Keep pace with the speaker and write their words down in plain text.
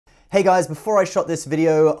Hey guys, before I shot this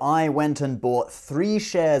video, I went and bought 3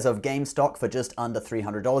 shares of GameStop for just under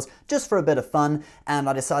 $300, just for a bit of fun, and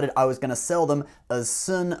I decided I was going to sell them as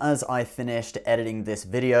soon as I finished editing this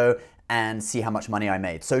video and see how much money I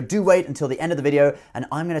made. So do wait until the end of the video, and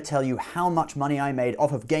I'm going to tell you how much money I made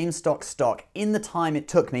off of GameStop stock in the time it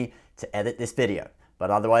took me to edit this video.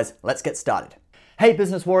 But otherwise, let's get started. Hey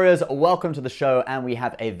business warriors, welcome to the show, and we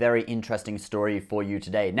have a very interesting story for you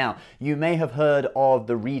today. Now, you may have heard of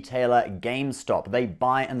the retailer GameStop. They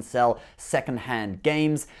buy and sell secondhand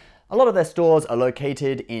games. A lot of their stores are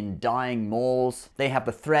located in dying malls. They have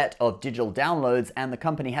the threat of digital downloads, and the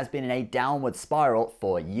company has been in a downward spiral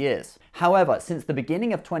for years. However, since the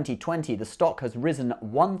beginning of 2020, the stock has risen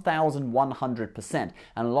 1,100%, and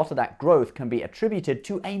a lot of that growth can be attributed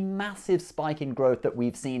to a massive spike in growth that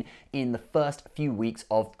we've seen in the first few weeks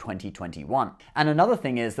of 2021. And another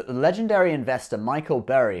thing is that the legendary investor Michael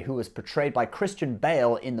Burry, who was portrayed by Christian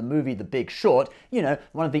Bale in the movie The Big Short, you know,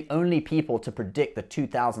 one of the only people to predict the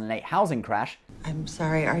 2008 housing crash. I'm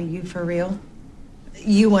sorry, are you for real?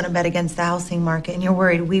 You want to bet against the housing market and you're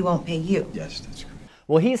worried we won't pay you. Yes, that's correct.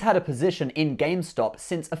 Well, he's had a position in GameStop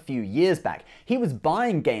since a few years back. He was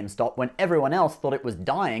buying GameStop when everyone else thought it was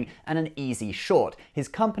dying and an easy short. His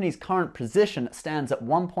company's current position stands at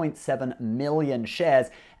 1.7 million shares,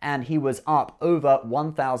 and he was up over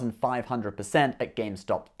 1,500% at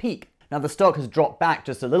GameStop's peak. Now, the stock has dropped back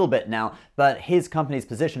just a little bit now, but his company's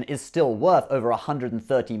position is still worth over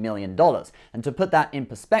 $130 million. And to put that in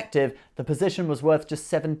perspective, the position was worth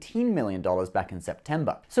just $17 million back in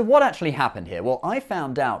September. So what actually happened here? Well, I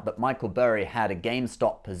found out that Michael Burry had a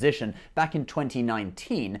GameStop position back in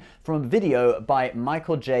 2019 from a video by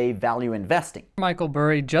Michael J. Value Investing. Michael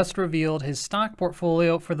Burry just revealed his stock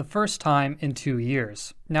portfolio for the first time in 2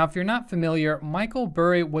 years. Now, if you're not familiar, Michael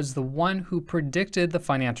Burry was the one who predicted the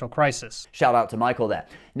financial crisis. Shout out to Michael there.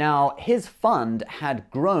 Now, his fund had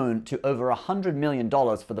grown to over $100 million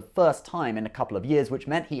for the first time in a couple of years, which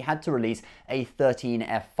meant he had to release a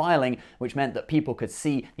 13F filing, which meant that people could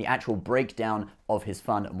see the actual breakdown of his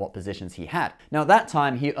fund and what positions he had. Now, at that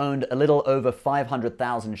time, he owned a little over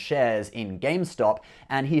 500,000 shares in GameStop,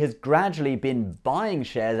 and he has gradually been buying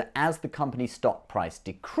shares as the company's stock price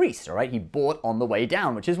decreased, all right? He bought on the way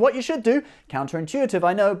down, which is what you should do. Counterintuitive,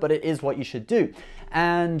 I know, but it is what you should do.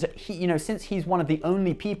 And he, you know, since he's one of the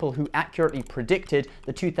only people who accurately predicted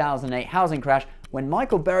the 2008 housing crash, when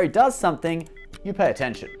Michael Burry does something, you pay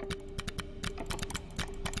attention.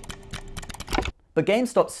 But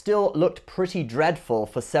GameStop still looked pretty dreadful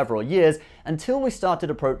for several years until we started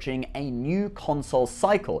approaching a new console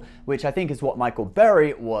cycle, which I think is what Michael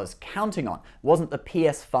Burry was counting on. Wasn't the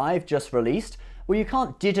PS5 just released? Well, you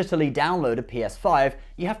can't digitally download a PS5,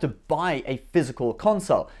 you have to buy a physical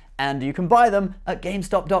console. And you can buy them at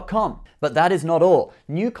GameStop.com. But that is not all.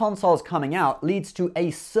 New consoles coming out leads to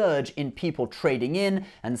a surge in people trading in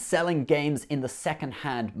and selling games in the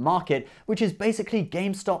second-hand market, which is basically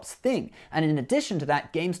GameStop's thing. And in addition to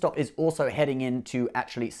that, GameStop is also heading into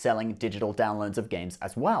actually selling digital downloads of games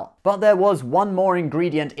as well. But there was one more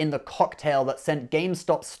ingredient in the cocktail that sent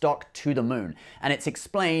GameStop stock to the moon, and it's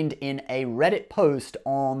explained in a Reddit post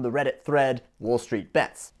on the Reddit thread Wall Street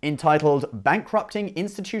Bets, entitled Bankrupting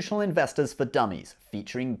Institutional Investors for Dummies,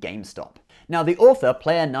 featuring GameStop. Now, the author,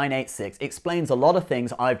 Player986, explains a lot of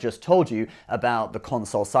things I've just told you about the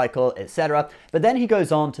console cycle, etc., but then he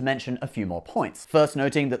goes on to mention a few more points. First,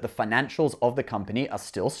 noting that the financials of the company are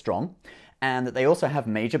still strong, and that they also have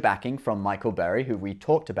major backing from Michael Burry, who we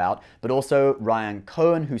talked about, but also Ryan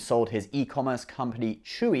Cohen, who sold his e-commerce company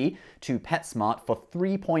Chewy to PetSmart for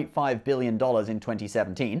 $3.5 billion in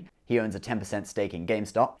 2017. He owns a 10% stake in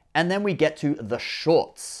GameStop. And then we get to the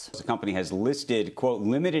shorts. The company has listed, quote,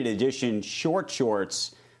 limited edition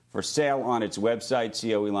shorts for sale on its website.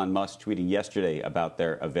 CEO Elon Musk tweeting yesterday about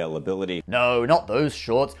their availability. No, not those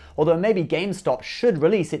shorts, although maybe GameStop should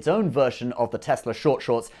release its own version of the Tesla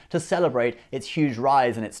shorts to celebrate its huge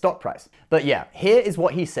rise in its stock price. But yeah, here is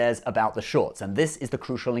what he says about the shorts, and this is the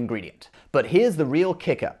crucial ingredient. But here's the real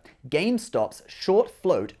kicker. GameStop's short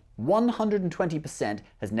float 120%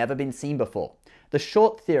 has never been seen before. The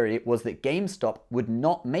short theory was that GameStop would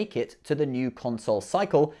not make it to the new console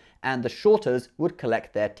cycle, and the shorters would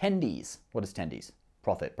collect their tendies. What is tendies?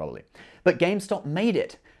 Profit, probably. But GameStop made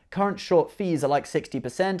it. Current short fees are like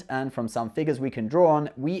 60%, and from some figures we can draw on,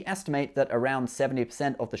 we estimate that around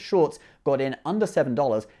 70% of the shorts got in under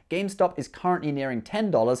 $7. GameStop is currently nearing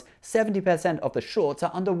 $10. 70% of the shorts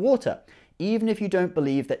are underwater. Even if you don't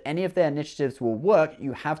believe that any of their initiatives will work,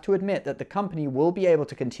 you have to admit that the company will be able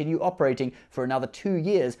to continue operating for another 2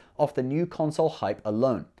 years off the new console hype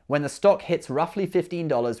alone. When the stock hits roughly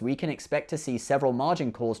 $15, we can expect to see several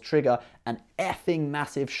margin calls trigger an effing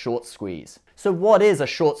massive short squeeze. So what is a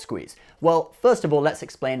short squeeze? Well, first of all, let's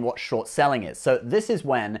explain what short selling is. So this is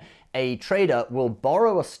when a trader will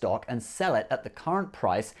borrow a stock and sell it at the current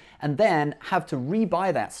price and then have to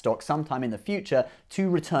rebuy that stock sometime in the future to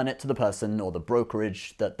return it to the person or the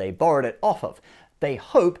brokerage that they borrowed it off of. They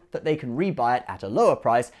hope that they can rebuy it at a lower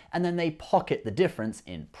price and then they pocket the difference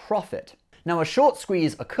in profit. Now, a short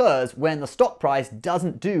squeeze occurs when the stock price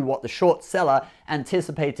doesn't do what the short seller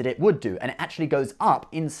anticipated it would do, and it actually goes up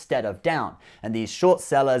instead of down. And these short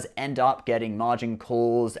sellers end up getting margin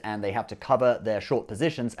calls and they have to cover their short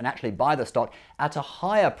positions and actually buy the stock at a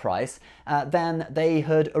higher price than they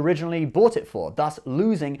had originally bought it for, thus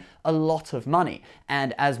losing a lot of money.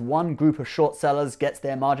 And as one group of short sellers gets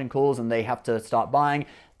their margin calls and they have to start buying,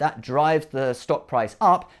 that drives the stock price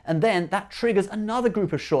up, and then that triggers another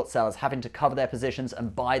group of short sellers having to cover their positions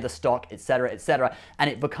and buy the stock, etc., and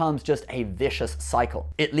it becomes just a vicious cycle.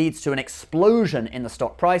 It leads to an explosion in the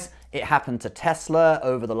stock price. It happened to Tesla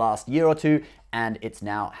over the last year or two, and it's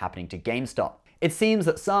now happening to GameStop. It seems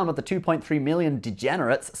that some of the 2.3 million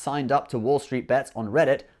degenerates signed up to Wall Street Bets on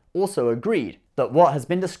Reddit also agreed that what has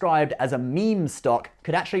been described as a meme stock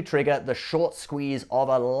could actually trigger the short squeeze of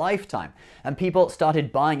a lifetime. And people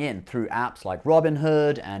started buying in through apps like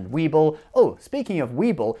Robinhood and Webull. Oh, speaking of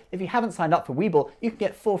Webull, if you haven't signed up for Webull, you can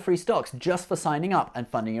get 4 free stocks just for signing up and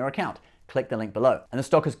funding your account. Click the link below. And the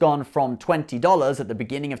stock has gone from $20 at the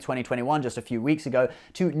beginning of 2021, just a few weeks ago,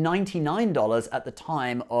 to $99 at the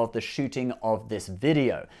time of the shooting of this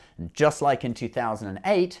video. And just like in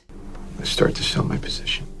 2008, I start to sell my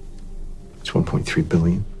position. It's 1.3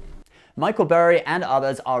 billion. Michael Burry and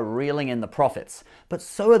others are reeling in the profits, but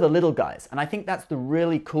so are the little guys. And I think that's the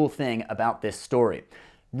really cool thing about this story.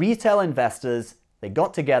 Retail investors, they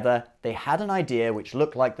got together, they had an idea which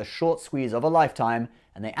looked like the short squeeze of a lifetime,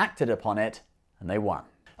 and they acted upon it, and they won.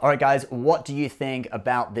 All right, guys, what do you think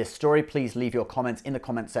about this story? Please leave your comments in the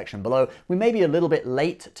comment section below. We may be a little bit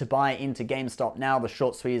late to buy into GameStop now. The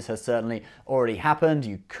short squeeze has certainly already happened.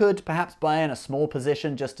 You could perhaps buy in a small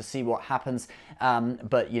position just to see what happens,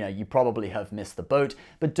 but you probably have missed the boat.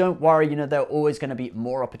 But don't worry, there are always going to be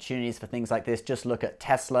more opportunities for things like this. Just look at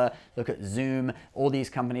Tesla, look at Zoom, all these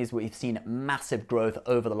companies. We've seen massive growth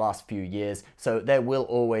over the last few years, so there will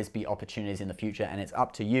always be opportunities in the future, and it's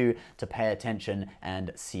up to you to pay attention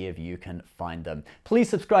and see if you can find them. Please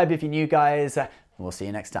subscribe if you're new, guys. We'll see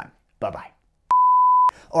you next time. Bye-bye.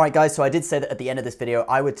 All right, guys, so I did say that at the end of this video,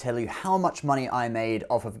 I would tell you how much money I made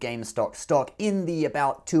off of GameStop stock in the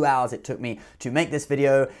about 2 hours it took me to make this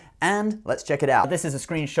video, and let's check it out. This is a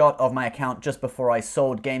screenshot of my account just before I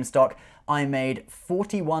sold GameStop. I made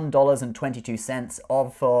 $41.22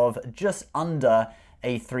 off of just under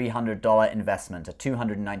a $300 investment, a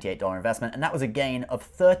 $298 investment, and that was a gain of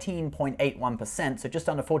 13.81%, so just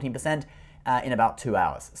under 14% in about 2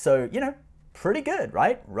 hours. So, pretty good,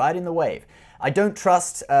 right? Riding the wave. I don't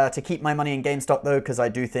trust to keep my money in GameStop though, because I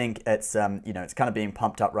do think it's, it's kind of being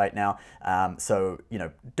pumped up right now. So,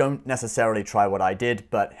 don't necessarily try what I did,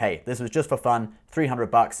 but hey, this was just for fun, 300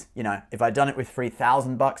 bucks. If I'd done it with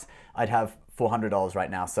 3,000 bucks, I'd have $400 right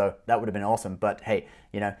now. So that would have been awesome. But hey,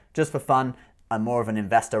 just for fun. I'm more of an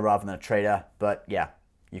investor rather than a trader, but yeah,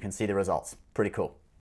 you can see the results. Pretty cool.